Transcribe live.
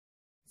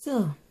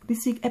So,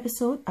 this week's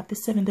episode of the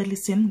 7 Deadly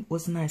Sin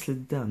was nicely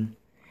done.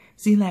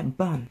 Seeing like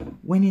Ban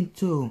went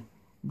into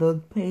the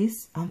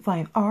place and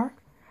find Ark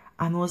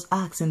and was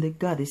asking the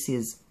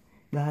goddesses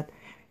that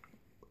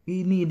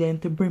he needed them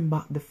to bring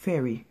back the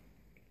fairy,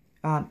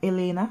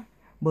 Elena,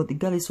 but the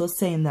goddess was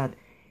saying that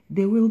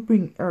they will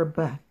bring her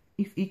back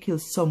if he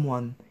kills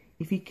someone,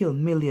 if he kills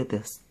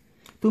Meliodas.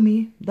 To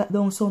me, that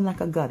don't sound like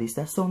a goddess,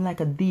 that sounds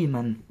like a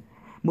demon.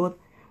 But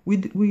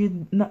we're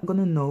not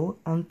gonna know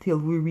until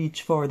we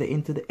reach further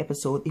into the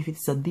episode if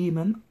it's a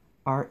demon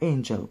or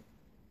angel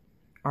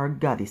or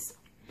goddess.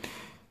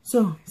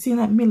 So, seeing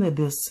that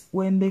Meliodas,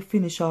 when they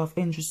finish off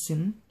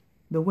Sin,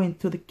 they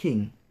went to the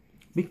king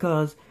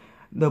because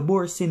the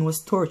Borsin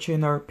was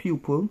torturing our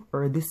pupil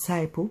or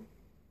disciple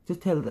to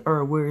tell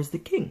her where is the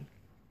king.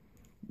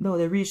 Now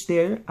they reached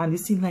there and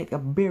it seemed like a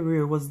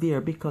barrier was there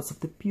because of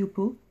the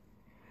pupil.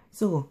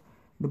 So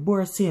the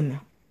Borsin,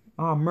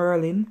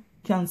 Merlin,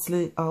 cancel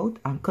it out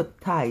and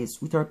cut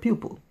ties with our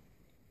pupil.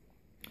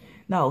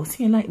 Now,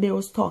 seeing like they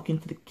was talking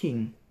to the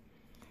king.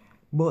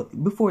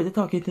 But before they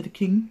talking to the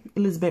king,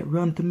 Elizabeth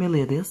run to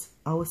Meliodas.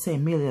 I was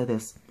saying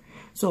Meliodas.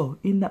 So,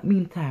 in that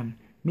meantime,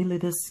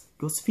 Meliodas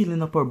was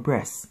feeling up her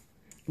breast.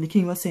 The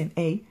king was saying,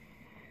 hey.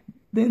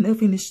 Then they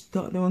finished,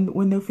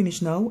 when they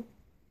finished now,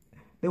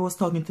 they was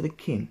talking to the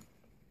king.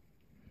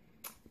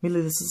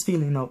 Meliodas was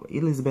feeling up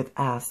Elizabeth's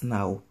ass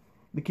now.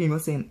 The king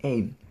was saying,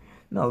 hey.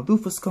 Now,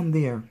 Rufus come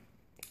there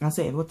and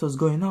said what was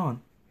going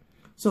on.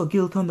 So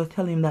Gil Thunder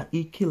tell him that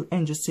he killed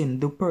Sin,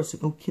 the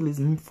person who killed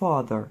his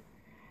father.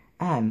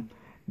 And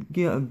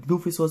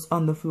Rufus was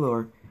on the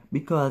floor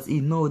because he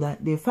know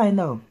that they find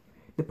out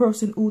the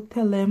person who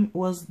tell them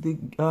was the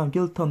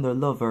Gil Thunder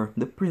lover,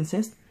 the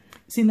princess.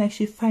 Seemed like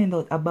she find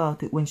out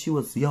about it when she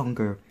was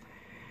younger.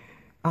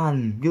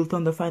 And Gil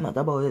Thunder find out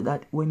about it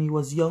that when he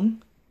was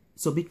young.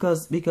 So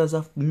because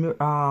of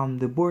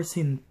the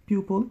Borsin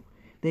pupil,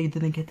 they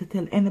didn't get to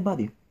tell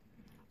anybody.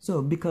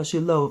 So because she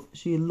loved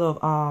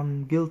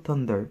Gil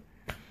Thunder.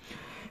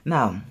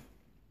 Now,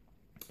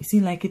 it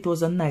seemed like it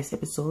was a nice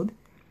episode.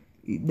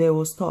 They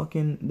was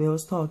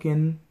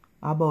talking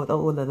about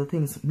all other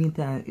things.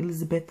 Meantime,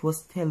 Elizabeth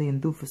was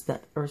telling Rufus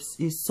that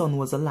his son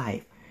was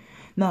alive.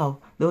 Now,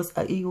 they was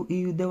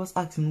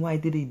asking why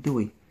did he do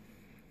it.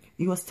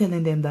 He was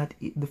telling them that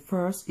he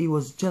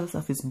was jealous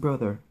of his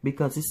brother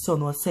because his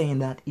son was saying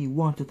that he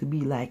wanted to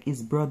be like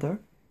his brother.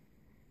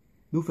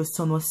 Rufus'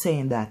 son was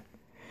saying that.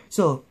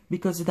 So,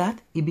 because of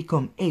that, he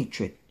become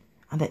hatred.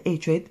 And that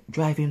hatred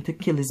drive him to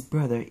kill his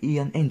brother,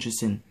 Ian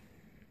Anderson.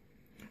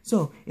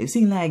 So, it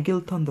seemed like Gil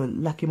Thunder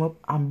lock him up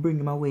and bring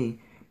him away.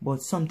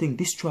 But something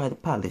destroyed the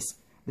palace.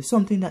 The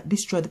something that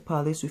destroyed the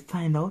palace, we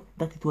find out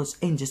that it was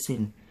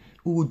Anderson,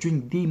 who would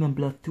drink demon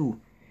blood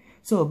too.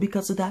 So,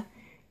 because of that,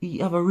 he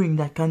have a ring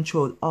that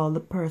control all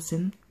the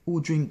person who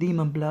drink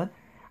demon blood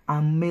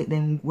and make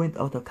them went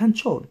out of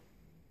control.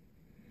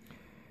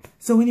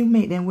 So when he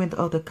made them went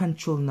out of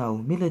control now,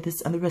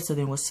 Meliodas and the rest of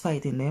them was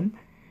fighting them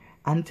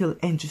until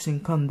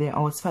Anderson come there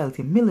and was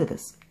fighting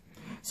Meliodas.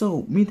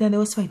 So meantime they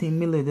was fighting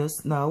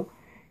Meliodas now,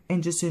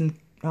 Anderson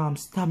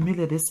stabbed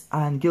Meliodas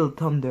and Gil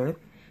Thunder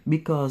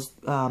because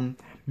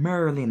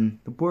Merlin,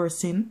 the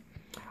Borsin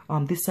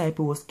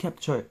disciple, was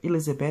captured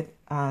Elizabeth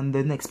and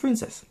the next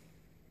princess.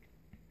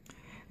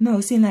 Now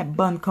it seems like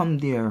Ban come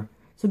there.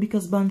 So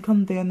because Ban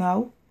come there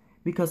now,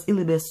 because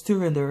Elizabeth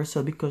surrendered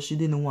herself because she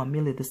didn't want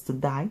Meliodas to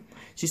die,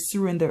 she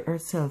surrendered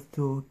herself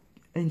to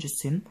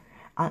Anderson,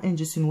 and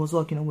Anderson was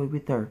walking away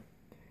with her.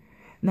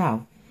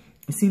 Now,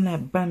 it seemed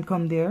like Ban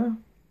come there,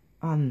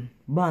 and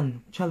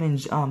Ban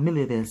challenged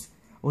Meliodas,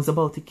 was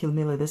about to kill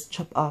Meliodas,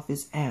 chop off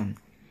his hand.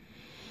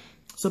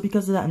 So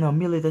because of that now,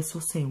 Meliodas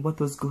was saying what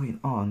was going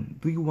on.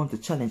 Do you want to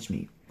challenge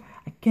me?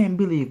 I can't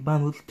believe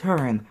Ban would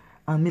turn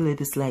on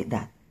Meliodas like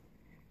that.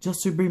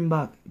 Just to bring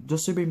back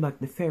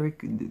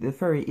the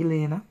fairy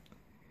Elena.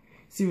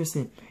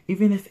 Seriously,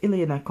 even if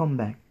Elena come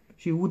back,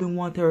 she wouldn't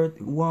want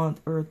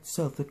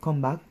herself to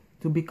come back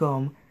to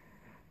become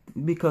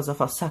because of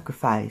a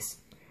sacrifice.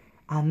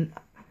 And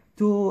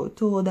to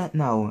that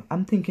now,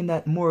 I'm thinking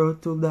that more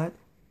to that,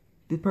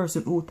 the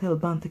person who tell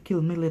Ban to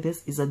kill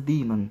Meliodas is a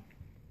demon.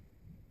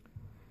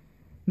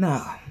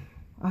 Now,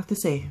 I have to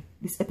say,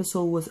 this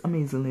episode was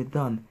amazingly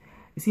done.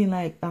 It seemed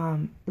like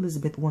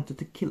Elizabeth wanted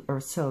to kill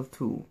herself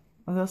too.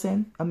 As I was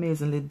saying,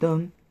 amazingly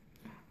done.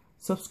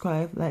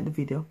 Subscribe, like the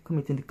video,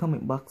 comment in the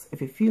comment box if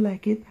you feel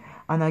like it,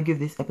 and I'll give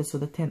this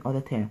episode a 10 out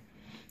of 10.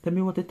 Tell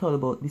me what you thought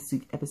about this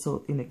week's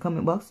episode in the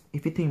comment box.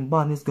 If you think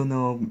Ban is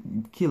gonna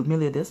kill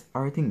Meliodas,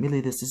 or you think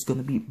Meliodas is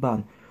gonna beat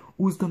Ban,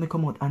 who's gonna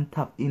come out on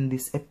top in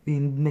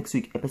next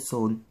week's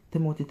episode?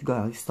 Tell me what you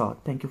guys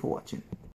thought. Thank you for watching.